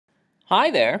Hi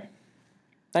there.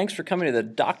 Thanks for coming to the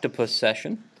Doctopus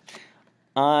session.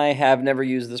 I have never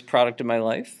used this product in my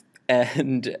life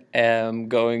and am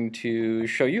going to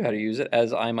show you how to use it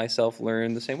as I myself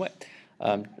learn the same way.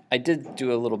 I did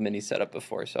do a little mini setup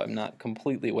before, so I'm not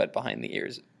completely wet behind the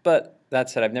ears. But that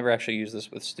said, I've never actually used this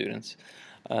with students.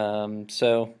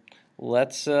 So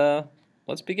let's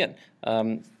begin.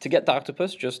 To get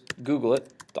Doctopus, just Google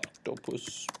it,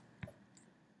 Doctopus.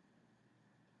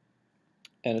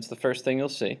 And it's the first thing you'll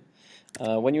see.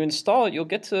 When you install it, you'll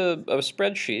get to a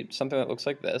spreadsheet, something that looks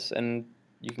like this, and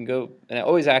you can go and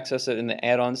always access it in the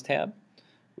Add-ons tab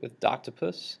with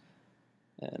Doctopus,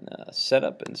 and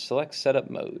Setup, and select Setup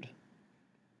Mode.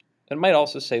 It might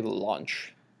also say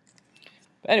Launch.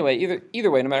 But anyway,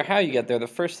 either way, no matter how you get there, the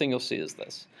first thing you'll see is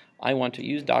this. I want to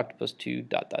use Doctopus to ...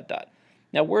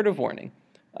 Now, word of warning.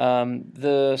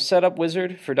 The setup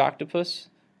wizard for Doctopus,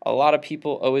 a lot of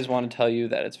people always want to tell you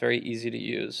that it's very easy to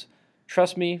use.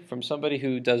 Trust me, from somebody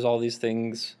who does all these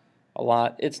things a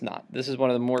lot, it's not. This is one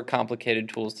of the more complicated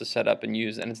tools to set up and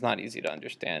use, and it's not easy to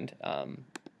understand. I'm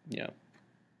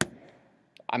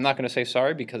not going to say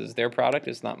sorry because it's their product,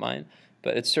 it's not mine,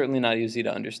 but it's certainly not easy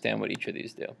to understand what each of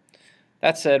these do.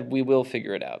 That said, we will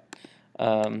figure it out.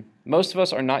 Most of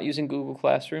us are not using Google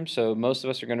Classroom, so most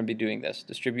of us are going to be doing this,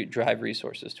 distribute drive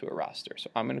resources to a roster. So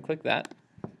I'm going to click that.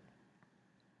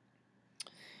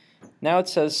 Now it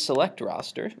says select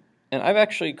roster, and I've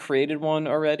actually created one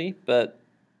already, but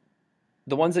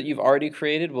the ones that you've already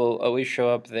created will always show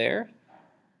up there.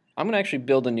 I'm going to actually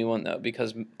build a new one though,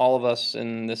 because all of us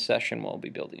in this session will be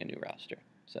building a new roster.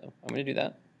 So I'm going to do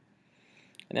that.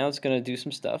 And now it's going to do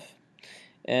some stuff.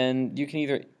 And you can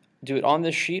either do it on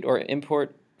this sheet or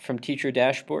import from teacher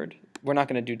dashboard. We're not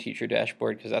going to do teacher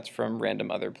dashboard because that's from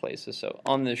random other places. So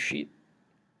on this sheet.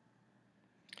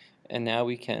 And now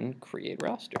we can create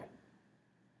roster.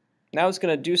 Now it's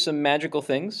going to do some magical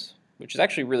things, which is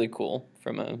actually really cool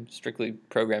from a strictly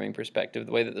programming perspective.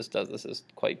 The way that this does this is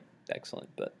quite excellent,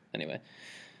 but anyway.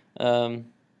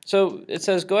 So it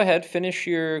says go ahead, finish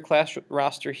your class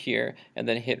roster here, and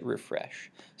then hit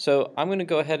refresh. So I'm going to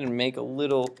go ahead and make a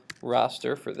little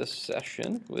roster for this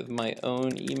session with my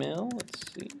own email.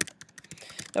 Let's see.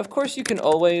 Now, of course, you can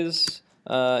always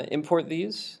import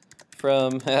these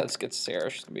from, let's get Sarah,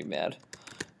 she's going to be mad.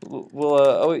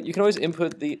 You can always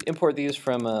import these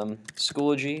from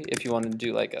Schoology if you want to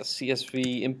do like a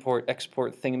CSV import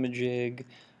export thingamajig.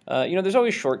 There's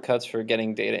always shortcuts for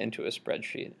getting data into a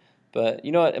spreadsheet, but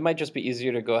you know what? It might just be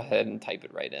easier to go ahead and type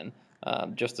it right in,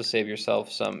 just to save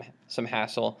yourself some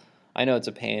hassle. I know it's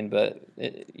a pain, but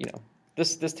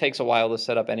this takes a while to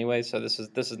set up anyway, so this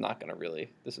is not going to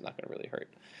really hurt.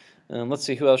 Let's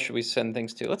see, who else should we send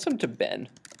things to? Let's send them to Ben.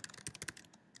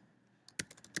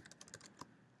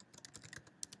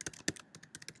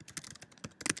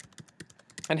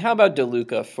 And how about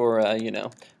DeLuca for,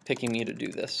 picking me to do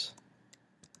this?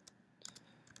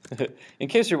 In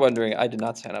case you're wondering, I did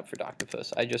not sign up for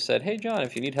Doctopus. I just said, hey, John,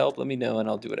 if you need help, let me know, and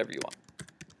I'll do whatever you want.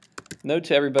 Note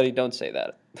to everybody, don't say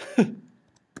that.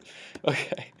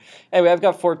 Okay. Anyway, I've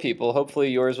got 4 people. Hopefully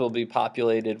yours will be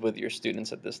populated with your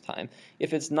students at this time.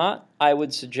 If it's not, I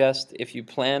would suggest if you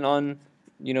plan on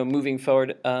moving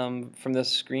forward from this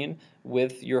screen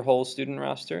with your whole student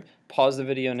roster, pause the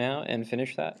video now and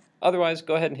finish that. Otherwise,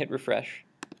 go ahead and hit refresh.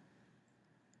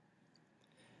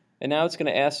 And now it's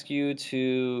going to ask you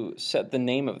to set the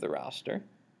name of the roster,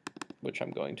 which I'm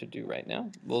going to do right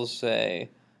now. We'll say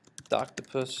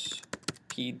Doctopus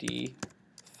PD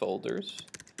folders,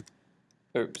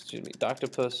 or excuse me,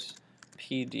 Doctopus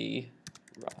PD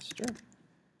roster.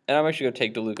 And I'm actually going to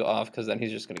take DeLuca off because then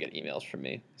he's just going to get emails from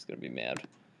me. He's going to be mad.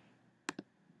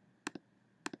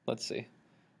 Let's see.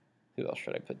 Who else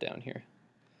should I put down here?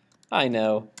 I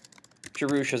know.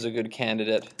 Jerusha's a good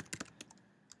candidate.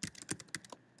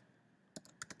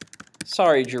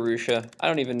 Sorry, Jerusha. I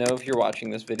don't even know if you're watching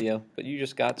this video, but you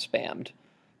just got spammed.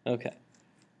 Okay.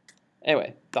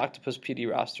 Anyway, Doctopus PD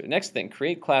roster. Next thing,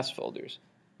 create class folders.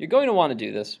 You're going to want to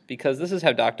do this because this is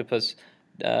how Doctopus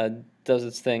does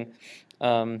its thing.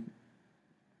 I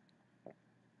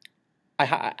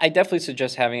definitely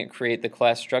suggest having it create the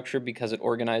class structure because it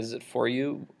organizes it for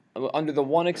you. Under the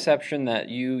one exception that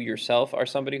you yourself are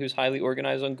somebody who's highly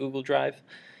organized on Google Drive.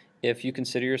 If you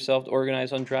consider yourself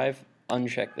organized on Drive,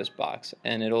 uncheck this box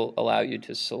and it'll allow you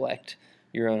to select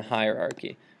your own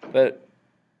hierarchy. But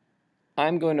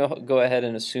I'm going to go ahead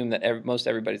and assume that most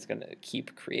everybody's going to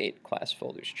keep create class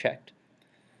folders checked.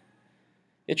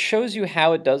 It shows you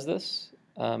how it does this.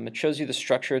 It shows you the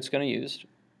structure it's going to use.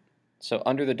 So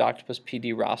under the Doctopus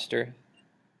PD roster,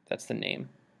 that's the name.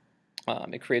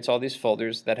 It creates all these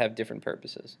folders that have different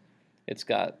purposes. It's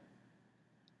got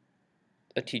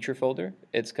a teacher folder.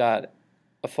 It's got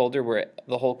a folder where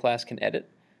the whole class can edit.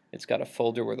 It's got a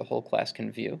folder where the whole class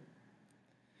can view.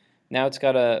 Now it's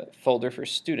got a folder for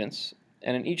students,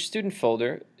 and in each student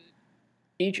folder,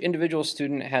 each individual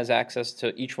student has access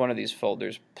to each one of these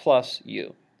folders, plus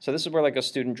you. So this is where like a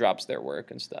student drops their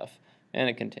work and stuff, and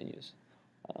it continues.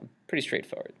 Pretty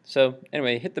straightforward. So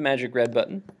anyway, hit the magic red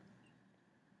button.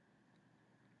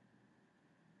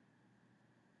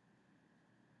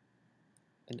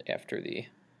 And after the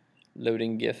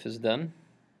loading GIF is done,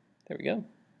 there we go.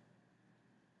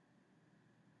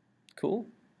 Cool.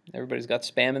 Everybody's got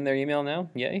spam in their email now.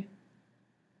 Yay.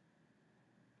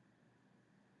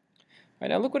 All right,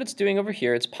 now look what it's doing over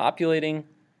here. It's populating,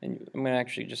 and I'm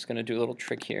actually just going to do a little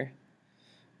trick here.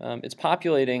 It's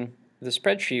populating the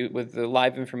spreadsheet with the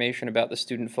live information about the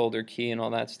student folder key and all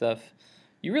that stuff.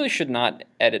 You really should not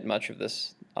edit much of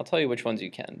this. I'll tell you which ones you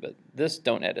can, but this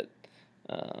don't edit.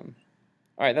 All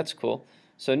right, that's cool.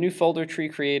 So new folder tree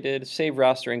created, save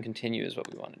roster and continue is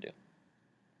what we want to do.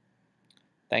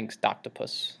 Thanks,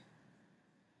 Doctopus.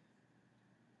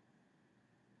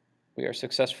 We are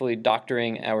successfully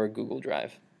doctoring our Google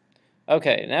Drive.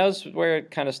 Okay, now is where it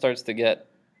kind of starts to get,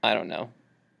 I don't know,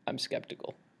 I'm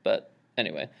skeptical. But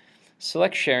anyway,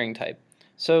 select sharing type.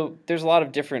 So there's a lot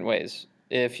of different ways.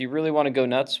 If you really want to go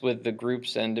nuts with the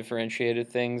groups and differentiated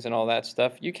things and all that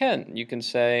stuff, you can. You can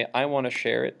say, I want to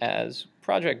share it as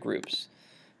project groups.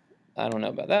 I don't know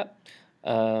about that.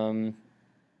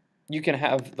 You can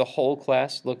have the whole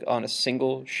class look on a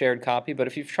single shared copy, but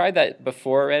if you've tried that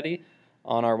before already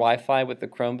on our Wi-Fi with the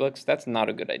Chromebooks, that's not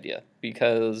a good idea,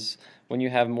 because when you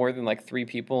have more than like 3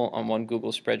 people on one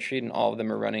Google spreadsheet and all of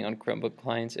them are running on Chromebook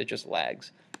clients, it just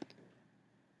lags.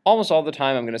 Almost all the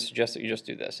time I'm going to suggest that you just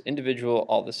do this. Individual,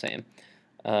 all the same.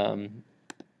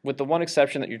 With the one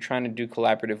exception that you're trying to do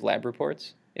collaborative lab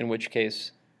reports, in which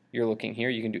case you're looking here,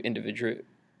 you can do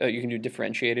you can do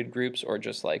differentiated groups or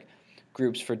just like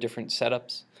groups for different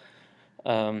setups.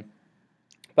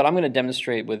 But I'm going to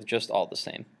demonstrate with just all the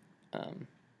same.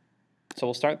 So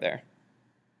we'll start there.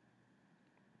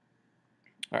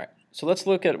 All right, so let's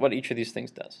look at what each of these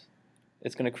things does.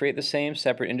 It's going to create the same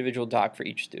separate individual doc for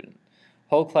each student.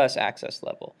 Whole class access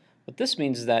level. What this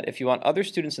means is that if you want other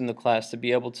students in the class to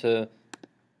be able to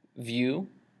view,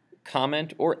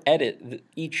 comment, or edit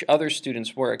each other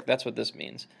student's work, that's what this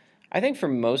means. I think for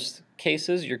most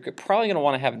cases, you're probably going to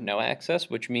want to have no access,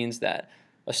 which means that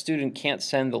a student can't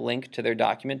send the link to their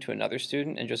document to another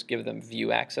student and just give them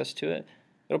view access to it.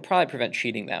 It'll probably prevent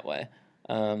cheating that way.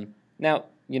 Now,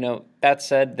 that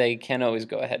said, they can always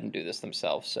go ahead and do this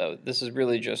themselves, so this is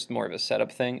really just more of a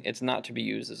setup thing. It's not to be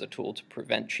used as a tool to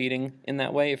prevent cheating in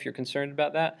that way. If you're concerned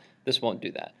about that, this won't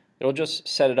do that. It'll just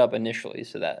set it up initially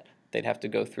so that they'd have to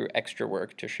go through extra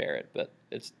work to share it, but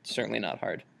it's certainly not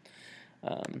hard.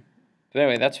 But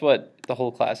anyway, that's what the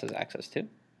whole class has access to.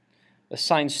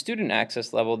 Assigned student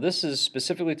access level, this is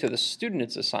specifically to the student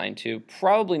it's assigned to.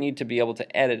 Probably need to be able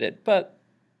to edit it, but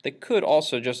they could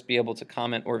also just be able to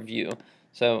comment or view.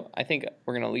 So I think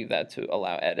we're going to leave that to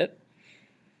allow edit.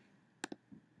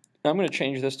 I'm going to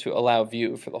change this to allow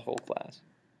view for the whole class.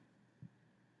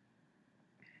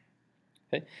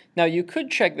 Okay. Now you could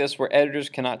check this where editors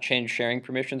cannot change sharing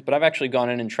permissions, but I've actually gone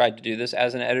in and tried to do this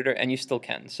as an editor, and you still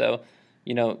can. So,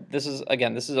 this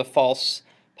is a false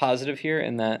positive here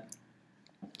in that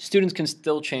students can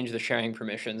still change the sharing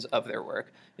permissions of their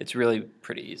work. It's really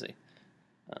pretty easy.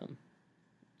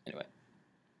 Anyway.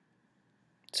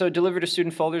 So deliver to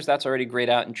student folders, that's already grayed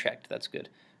out and checked. That's good.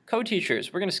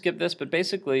 Co-teachers, we're going to skip this, but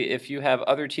basically if you have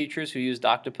other teachers who use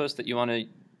Doctopus that you want to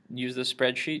use this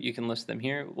spreadsheet, you can list them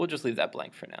here. We'll just leave that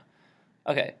blank for now.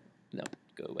 Okay, no,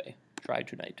 go away. Try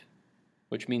tonight,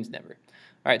 which means never.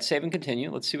 All right, save and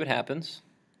continue. Let's see what happens.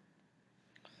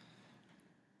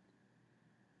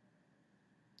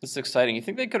 This is exciting. You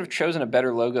think they could have chosen a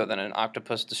better logo than an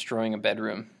octopus destroying a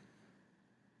bedroom?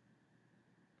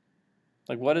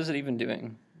 Like, what is it even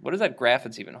doing? What is that graph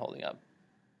it's even holding up?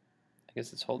 I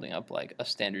guess it's holding up like a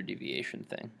standard deviation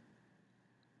thing.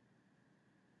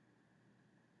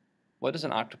 What does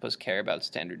an octopus care about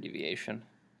standard deviation?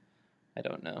 I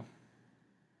don't know.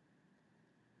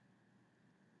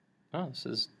 Oh, this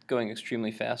is going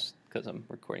extremely fast because I'm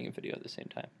recording a video at the same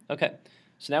time. Okay,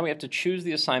 so now we have to choose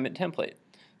the assignment template.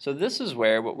 So this is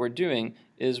where what we're doing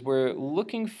is we're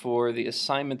looking for the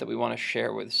assignment that we want to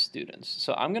share with students.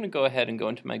 So I'm going to go ahead and go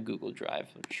into my Google Drive,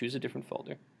 choose a different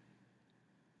folder.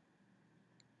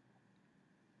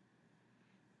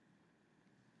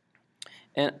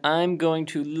 And I'm going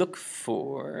to look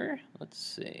for, let's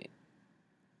see,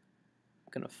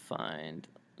 I'm going to find,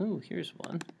 oh, here's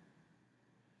one.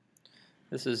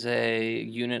 This is a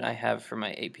unit I have for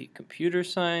my AP Computer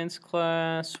Science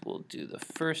class. We'll do the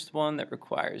first one that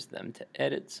requires them to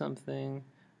edit something.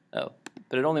 Oh,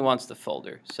 but it only wants the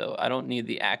folder, so I don't need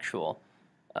the actual,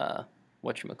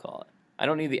 whatchamacallit. I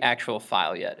don't need the actual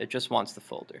file yet. It just wants the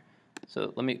folder.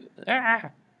 So let me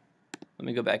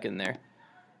go back in there.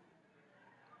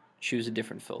 Choose a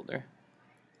different folder.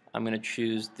 I'm going to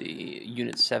choose the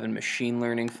Unit 7 Machine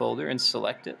Learning folder and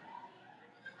select it.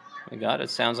 Oh my God, it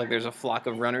sounds like there's a flock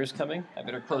of runners coming. I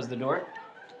better close the door.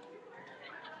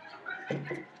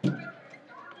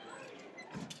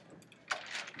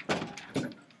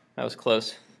 That was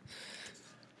close.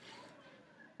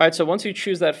 All right, so once you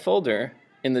choose that folder,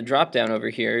 in the drop-down over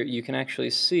here, you can actually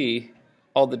see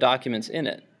all the documents in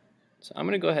it. So I'm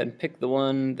going to go ahead and pick the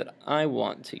one that I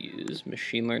want to use,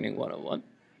 Machine Learning 101,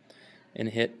 and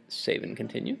hit Save and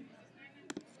Continue.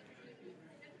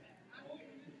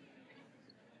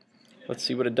 Let's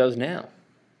see what it does now.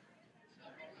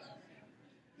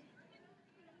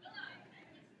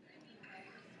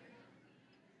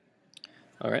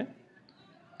 All right.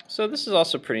 So this is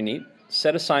also pretty neat.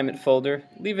 Set assignment folder.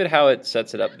 Leave it how it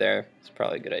sets it up there. It's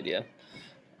probably a good idea.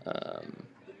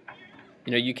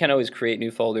 You can always create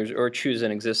new folders or choose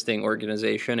an existing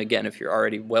organization. Again, if you're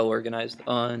already well organized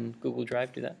on Google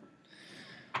Drive, do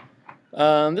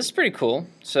that. This is pretty cool.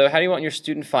 So how do you want your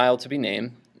student file to be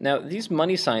named? Now, these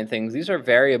money sign things, these are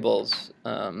variables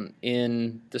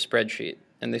in the spreadsheet,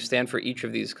 and they stand for each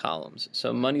of these columns.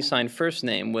 So money sign first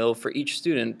name will, for each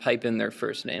student, pipe in their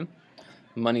first name.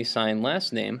 Money sign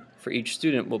last name, for each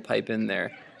student, will pipe in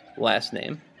their last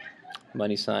name.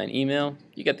 Money sign email,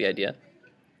 you get the idea.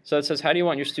 So it says, how do you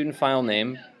want your student file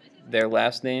name? Their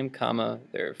last name, comma,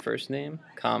 their first name,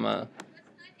 comma,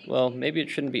 well, maybe it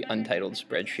shouldn't be untitled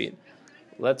spreadsheet.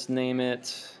 Let's name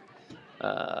it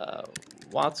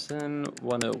Watson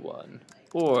 101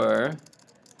 or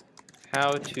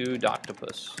How to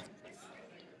Doctopus.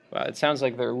 Wow, it sounds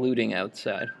like they're looting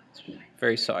outside.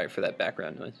 Very sorry for that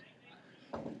background noise.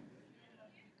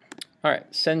 All right,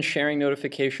 send sharing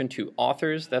notification to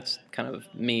authors. That's kind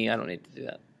of me. I don't need to do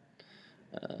that.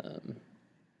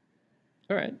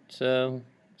 All right, so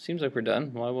seems like we're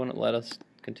done. Why won't it let us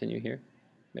continue here?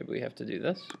 Maybe we have to do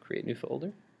this. Create new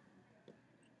folder.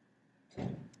 Oh,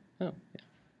 yeah,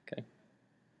 okay.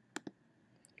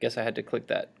 Guess I had to click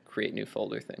that create new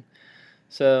folder thing.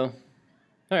 So,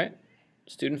 all right,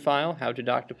 student file, How to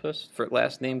Doctopus, for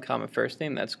last name, comma, first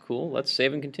name. That's cool. Let's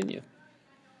save and continue.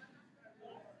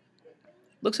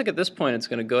 Looks like at this point it's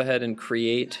going to go ahead and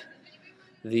create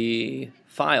the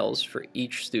files for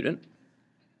each student.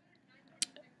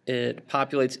 It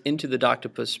populates into the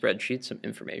Doctopus spreadsheet some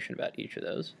information about each of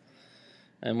those.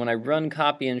 And when I run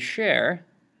copy and share,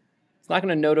 it's not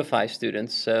going to notify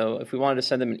students, so if we wanted to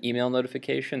send them an email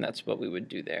notification, that's what we would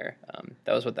do there.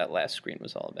 That was what that last screen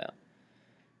was all about.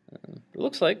 It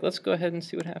looks like, let's go ahead and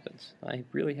see what happens. I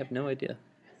really have no idea.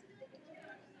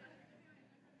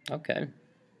 Okay.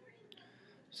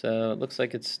 So it looks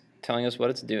like it's telling us what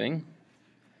it's doing.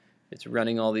 It's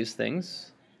running all these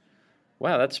things.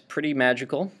 Wow, that's pretty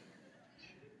magical.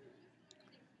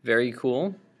 Very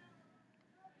cool.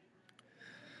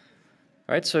 All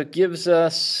right, so it gives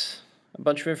us a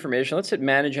bunch of information. Let's hit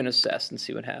Manage and Assess and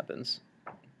see what happens.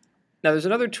 Now, there's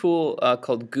another tool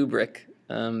called Gubrick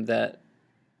that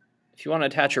if you want to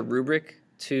attach a rubric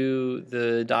to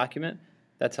the document,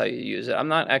 that's how you use it. I'm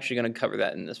not actually going to cover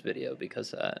that in this video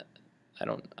because I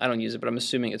don't use it, but I'm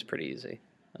assuming it's pretty easy.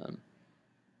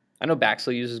 I know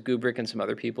Baxley uses Gubrick and some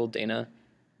other people, Dana.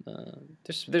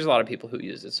 There's a lot of people who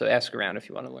use it, so ask around if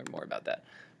you want to learn more about that.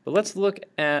 But let's look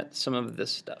at some of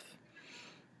this stuff.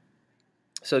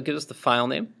 So it gives us the file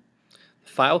name, the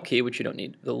file key, which you don't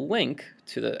need, the link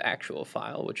to the actual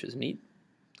file, which is neat.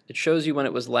 It shows you when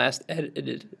it was last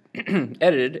edited,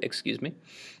 excuse me.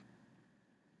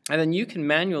 And then you can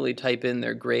manually type in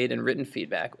their grade and written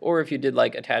feedback, or if you did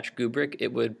like attach Gubrick,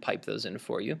 it would pipe those in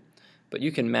for you. But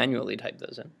you can manually type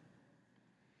those in.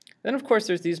 Then, of course,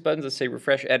 there's these buttons that say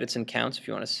refresh edits and counts if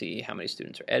you want to see how many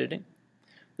students are editing.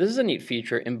 This is a neat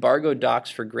feature, embargo docs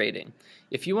for grading.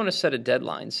 If you want to set a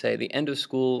deadline, say the end of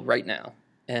school right now,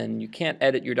 and you can't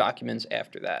edit your documents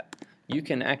after that, you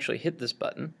can actually hit this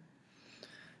button.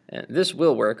 And this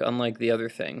will work, unlike the other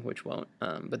thing, which won't,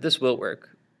 but this will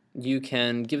work. You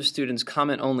can give students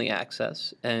comment-only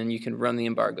access, and you can run the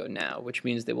embargo now, which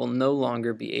means they will no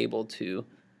longer be able to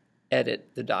edit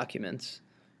the documents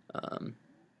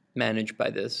managed by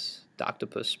this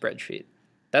Doctopus spreadsheet.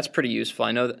 That's pretty useful.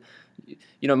 I know that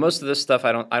most of this stuff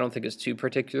I don't think is too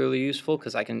particularly useful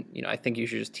because I think you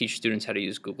should just teach students how to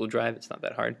use Google Drive. It's not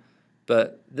that hard.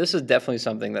 But this is definitely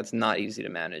something that's not easy to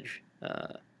manage.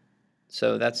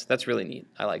 So that's really neat.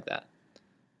 I like that.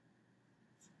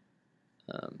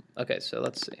 Okay, so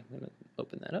let's see. I'm going to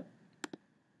open that up.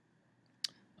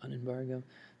 Unembargo.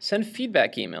 Send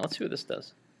feedback email. Let's see what this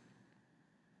does.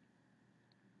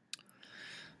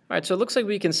 All right, so it looks like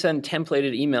we can send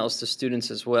templated emails to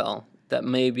students as well, that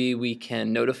maybe we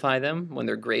can notify them when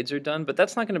their grades are done, but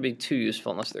that's not going to be too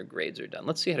useful unless their grades are done.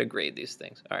 Let's see how to grade these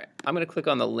things. All right, I'm going to click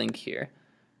on the link here.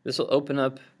 This will open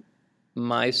up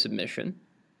my submission.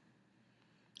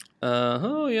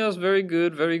 Oh, yes, very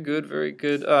good, very good, very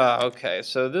good. Okay,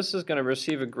 so this is going to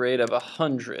receive a grade of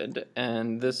 100,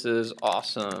 and this is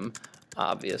awesome,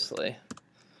 obviously.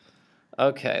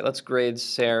 Okay, let's grade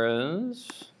Sarah's.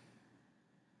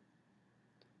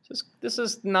 This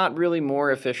is not really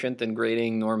more efficient than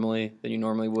grading than you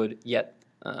normally would, yet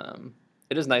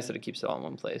it is nice that it keeps it all in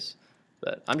one place.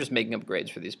 But I'm just making up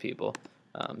grades for these people.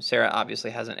 Sarah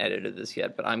obviously hasn't edited this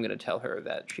yet, but I'm going to tell her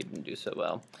that she didn't do so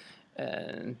well.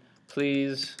 And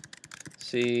please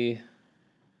see,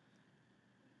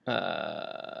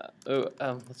 let's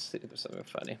see if there's something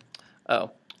funny.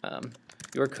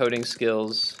 Your coding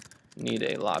skills need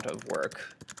a lot of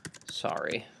work.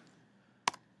 Sorry.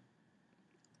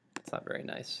 It's not very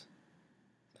nice.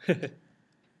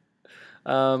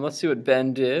 Let's see what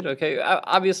Ben did. Okay,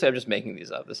 obviously I'm just making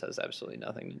these up. This has absolutely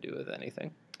nothing to do with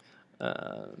anything.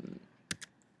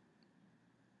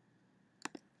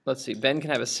 Let's see, Ben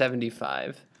can have a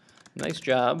 75. Nice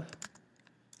job.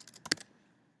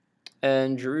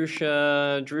 And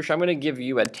Jerusha, I'm going to give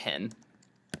you a 10.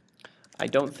 I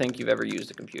don't think you've ever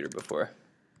used a computer before.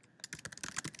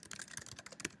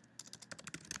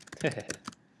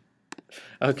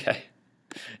 Okay.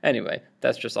 Anyway,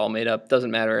 that's just all made up. Doesn't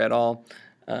matter at all.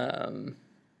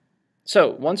 So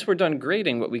once we're done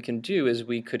grading, what we can do is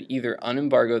we could either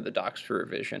unembargo the docs for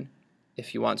revision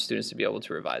if you want students to be able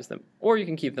to revise them, or you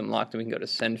can keep them locked and we can go to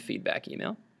send feedback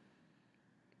email.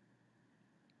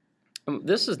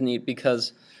 This is neat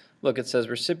because, look, it says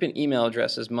recipient email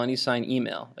address is money sign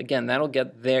email. Again, that'll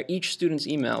get each student's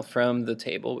email from the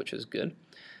table, which is good.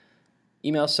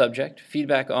 Email subject,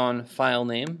 feedback on file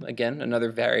name. Again,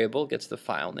 another variable gets the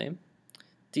file name.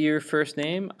 Dear first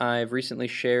name, I've recently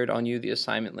shared on you the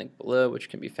assignment link below, which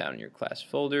can be found in your class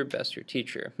folder. Best your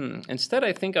teacher. Instead,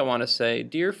 I think I want to say,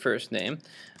 dear first name,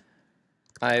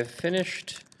 I've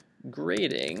finished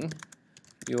grading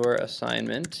your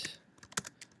assignment,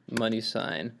 money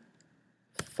sign,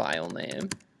 file name.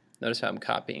 Notice how I'm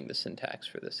copying the syntax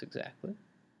for this exactly.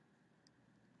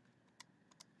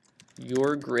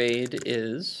 Your grade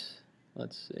is,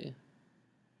 let's see,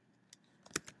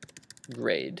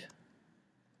 grade.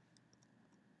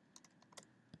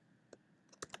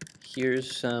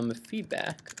 Here's some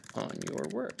feedback on your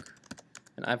work.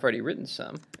 And I've already written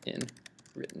some in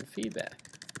written feedback.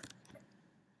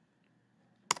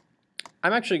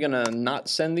 I'm actually going to not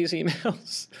send these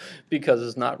emails because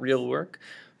it's not real work.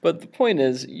 But the point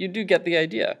is, you do get the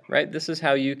idea, right? This is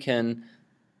how you can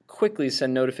quickly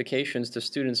send notifications to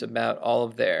students about all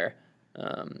of their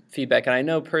feedback. And I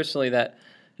know personally that,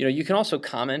 you can also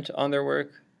comment on their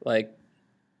work. Like,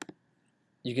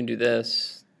 you can do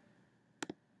this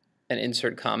and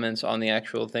insert comments on the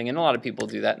actual thing, and a lot of people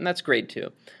do that, and that's great too.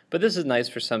 But this is nice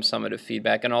for some summative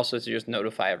feedback, and also to just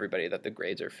notify everybody that the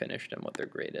grades are finished and what their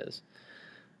grade is.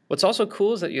 What's also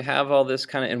cool is that you have all this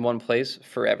kind of in one place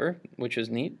forever, which is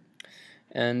neat.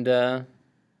 And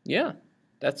yeah,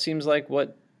 that seems like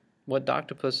what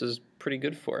Doctopus is pretty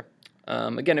good for.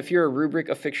 Again, if you're a rubric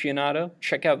aficionado,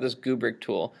 check out this Gubrick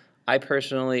tool. I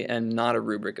personally am not a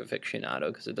rubric aficionado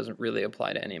because it doesn't really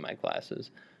apply to any of my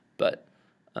classes, but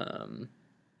that's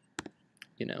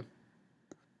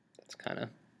kind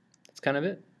of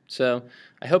it. So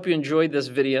I hope you enjoyed this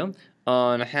video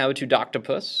on how to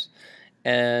Doctopus,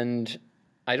 and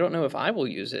I don't know if I will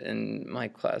use it in my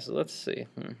class. Let's see.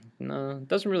 No, it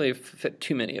doesn't really fit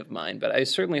too many of mine, but I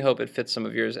certainly hope it fits some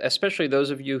of yours, especially those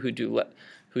of you who do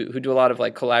a lot of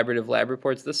like collaborative lab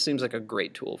reports. This seems like a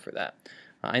great tool for that.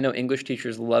 I know English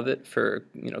teachers love it for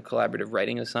collaborative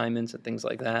writing assignments and things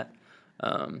like that.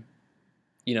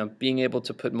 Being able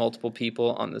to put multiple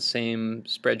people on the same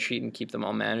spreadsheet and keep them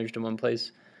all managed in one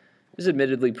place is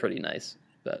admittedly pretty nice.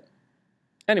 But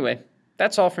anyway,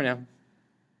 that's all for now.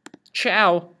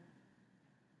 Ciao!